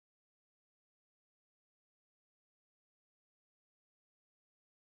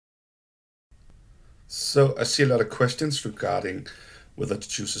So I see a lot of questions regarding whether to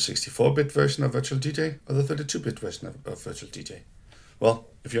choose the 64-bit version of VirtualDJ or the 32-bit version of VirtualDJ. Well,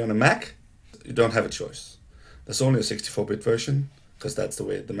 if you're on a Mac, you don't have a choice. There's only a 64-bit version because that's the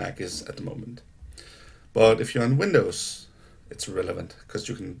way the Mac is at the moment. But if you're on Windows, it's relevant because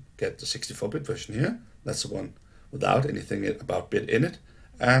you can get the 64-bit version here. That's the one without anything about bit in it,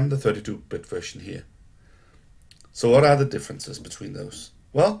 and the 32-bit version here. So what are the differences between those?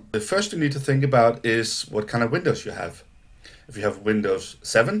 Well, the first you need to think about is what kind of Windows you have. If you have Windows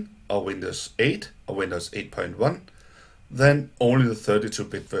 7 or Windows 8 or Windows 8.1, then only the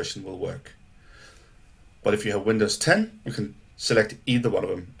 32-bit version will work. But if you have Windows 10, you can select either one of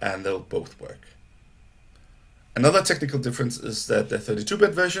them and they'll both work. Another technical difference is that the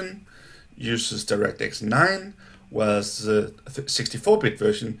 32-bit version uses DirectX 9, whereas the 64-bit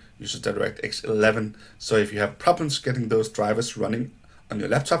version uses DirectX 11. So if you have problems getting those drivers running on your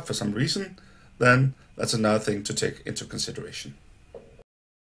laptop for some reason, then that's another thing to take into consideration.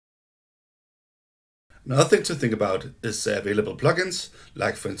 Another thing to think about is available plugins,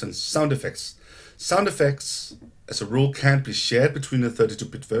 like for instance sound effects. Sound effects, as a rule, can't be shared between the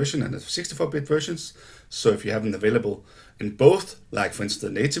 32-bit version and the 64-bit versions. So if you have them available in both, like for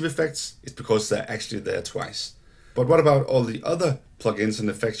instance the native effects, it's because they're actually there twice. But what about all the other plugins and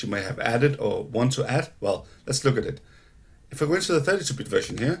effects you may have added or want to add? Well, let's look at it. If I go into the 32-bit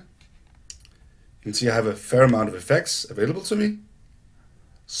version here, you can see I have a fair amount of effects available to me.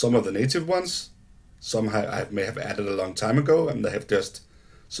 Some of the native ones, some I may have added a long time ago and they have just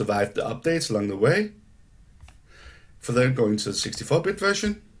survived the updates along the way. For then going to the 64-bit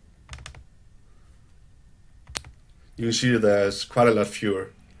version, you can see there's quite a lot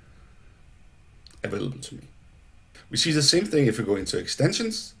fewer available to me. We see the same thing if we go into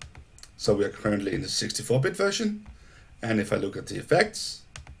extensions. So we are currently in the 64-bit version. And if I look at the effects,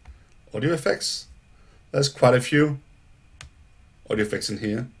 audio effects, there's quite a few audio effects in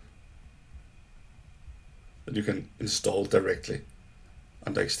here that you can install directly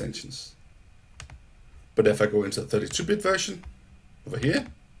under extensions. But if I go into the 32-bit version over here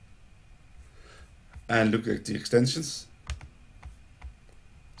and look at the extensions,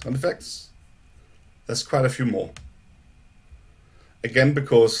 sound effects, there's quite a few more. Again,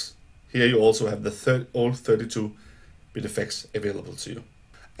 because here you also have the all 32-bit effects available to you.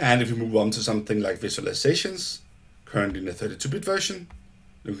 And if you move on to something like visualizations, currently in the 32-bit version,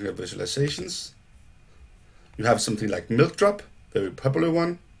 looking at visualizations, you have something like Milk Drop, very popular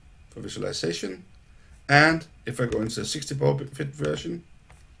one for visualization. And if I go into the 64-bit version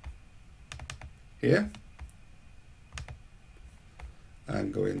here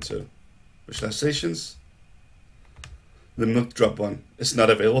and go into visualizations, the Milk Drop one is not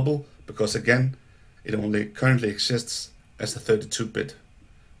available because again, it only currently exists as the 32-bit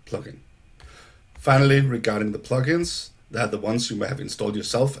plugin. Finally, regarding the plugins, they are the ones you may have installed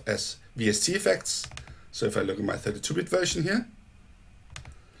yourself as VST effects. So if I look at my 32-bit version here,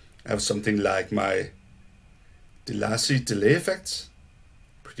 I have something like my Delasi delay effects,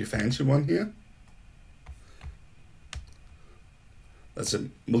 pretty fancy one here. That's a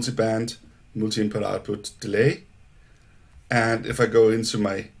multi-band, multi-input output delay. And if I go into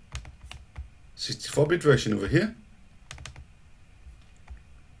my 64-bit version over here,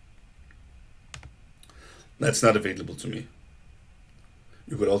 that's not available to me.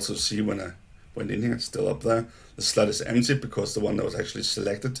 You could also see when I went in here, still up there, the slot is empty because the one that was actually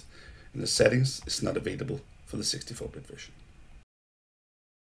selected in the settings is not available for the 64-bit version.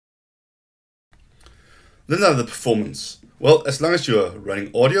 Then are the performance. Well, as long as you're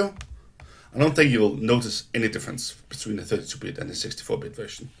running audio, I don't think you'll notice any difference between the 32-bit and the 64-bit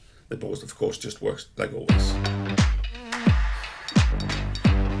version. They both, of course, just works like always.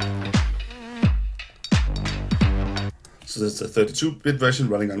 So that's the 32-bit version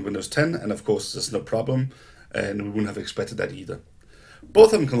running on Windows 10, and of course there's no problem, and we wouldn't have expected that either.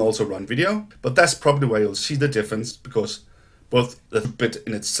 Both of them can also run video, but that's probably where you'll see the difference, because both the bit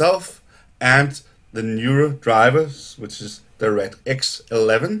in itself and the newer drivers, which is DirectX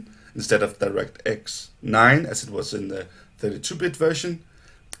 11 instead of DirectX 9 as it was in the 32-bit version,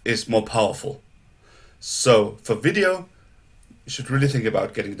 is more powerful. So for video, you should really think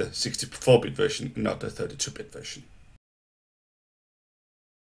about getting the 64-bit version, not the 32-bit version.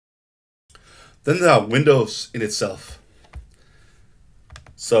 Then there are Windows in itself.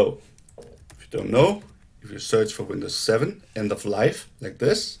 So if you don't know, if you search for Windows 7 end of life like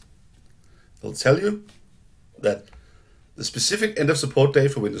this, it'll tell you that the specific end of support day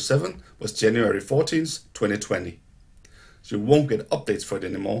for Windows 7 was January 14th, 2020. So you won't get updates for it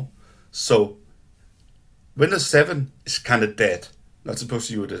anymore. So Windows 7 is kind of dead, not supposed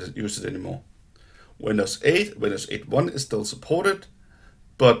to use it anymore. Windows 8, Windows 8.1 is still supported,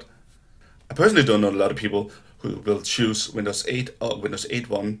 but I personally don't know a lot of people who will choose Windows 8 or Windows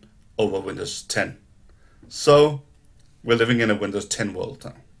 8.1 over Windows 10. So we're living in a Windows 10 world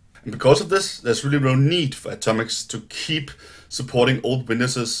now. And because of this, there's really no need for Atomics to keep supporting old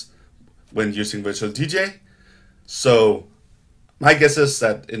Windowses when using VirtualDJ. So my guess is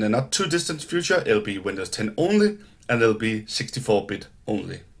that in a not too distant future, it'll be Windows 10 only, and it'll be 64-bit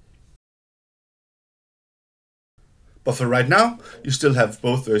only. But for right now, you still have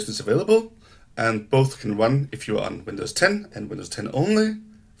both versions available, and both can run if you're on Windows 10 and Windows 10 only.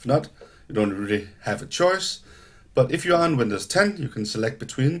 If not, you don't really have a choice. But if you're on Windows 10, you can select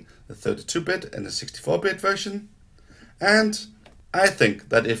between the 32-bit and the 64-bit version. And I think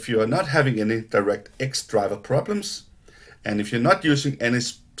that if you are not having any DirectX driver problems, and if you're not using any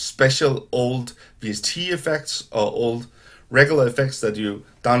special old VST effects or old regular effects that you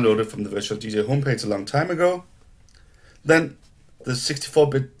downloaded from the VirtualDJ homepage a long time ago, then the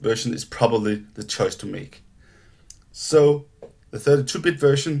 64-bit version is probably the choice to make. So the 32-bit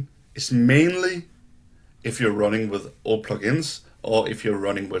version is mainly if you're running with old plugins or if you're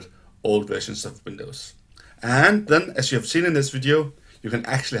running with old versions of Windows. And then, as you have seen in this video, you can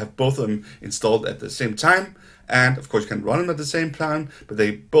actually have both of them installed at the same time. And of course you can run them at the same plan, but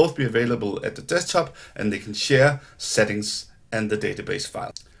they both be available at the desktop and they can share settings and the database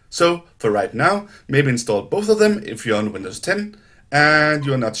file. So for right now, maybe install both of them if you're on Windows 10 and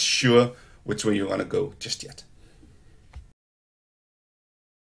you're not sure which way you want to go just yet.